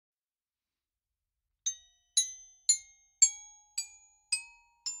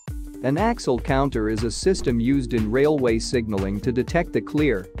An axle counter is a system used in railway signaling to detect the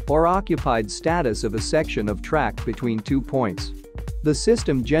clear or occupied status of a section of track between 2 points. The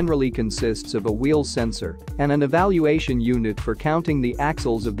system generally consists of a wheel sensor and an evaluation unit for counting the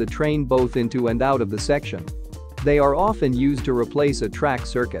axles of the train both into and out of the section. They are often used to replace a track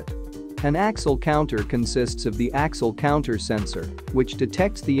circuit. An axle counter consists of the axle counter sensor, which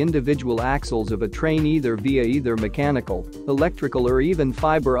detects the individual axles of a train either via mechanical, electrical or even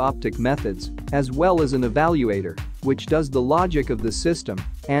fiber optic methods, as well as an evaluator, which does the logic of the system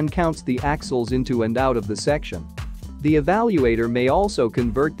and counts the axles into and out of the section. The evaluator may also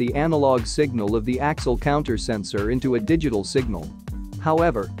convert the analog signal of the axle counter sensor into a digital signal.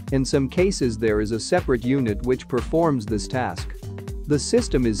 However, in some cases there is a separate unit which performs this task. The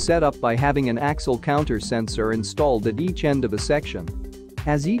system is set up by having an axle counter sensor installed at each end of a section.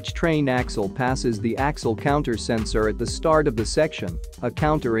 As each train axle passes the axle counter sensor at the start of the section, a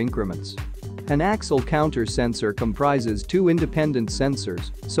counter increments. An axle counter sensor comprises two independent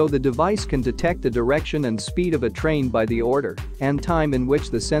sensors, so the device can detect the direction and speed of a train by the order and time in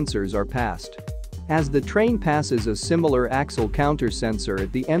which the sensors are passed. As the train passes a similar axle counter sensor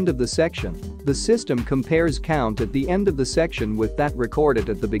at the end of the section, the system compares count at the end of the section with that recorded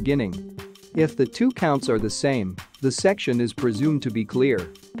at the beginning. If the two counts are the same, the section is presumed to be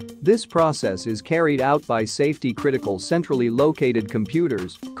clear. This process is carried out by safety-critical centrally located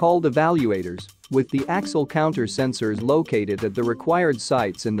computers, called evaluators, with the axle counter sensors located at the required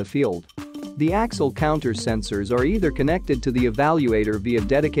sites in the field. The axle counter sensors are either connected to the evaluator via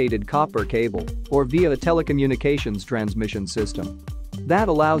dedicated copper cable or via a telecommunications transmission system. That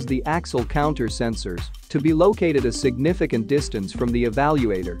allows the axle counter sensors to be located a significant distance from the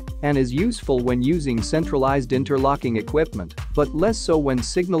evaluator and is useful when using centralized interlocking equipment, but less so when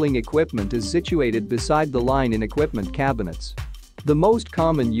signaling equipment is situated beside the line in equipment cabinets. The most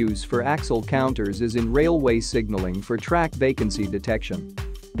common use for axle counters is in railway signaling for track vacancy detection.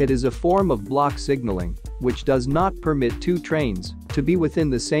 It is a form of block signaling, which does not permit two trains to be within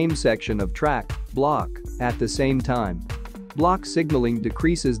the same section of track, block, at the same time. Block signaling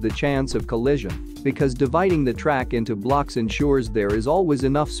decreases the chance of collision because dividing the track into blocks ensures there is always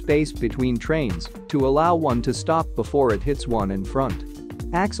enough space between trains to allow one to stop before it hits one in front.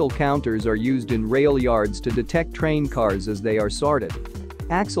 Axle counters are used in rail yards to detect train cars as they are sorted.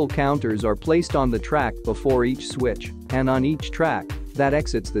 Axle counters are placed on the track before each switch and on each track that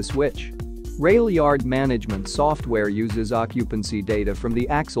exits the switch. Rail yard management software uses occupancy data from the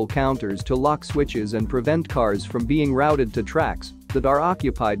axle counters to lock switches and prevent cars from being routed to tracks that are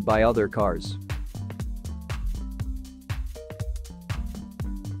occupied by other cars.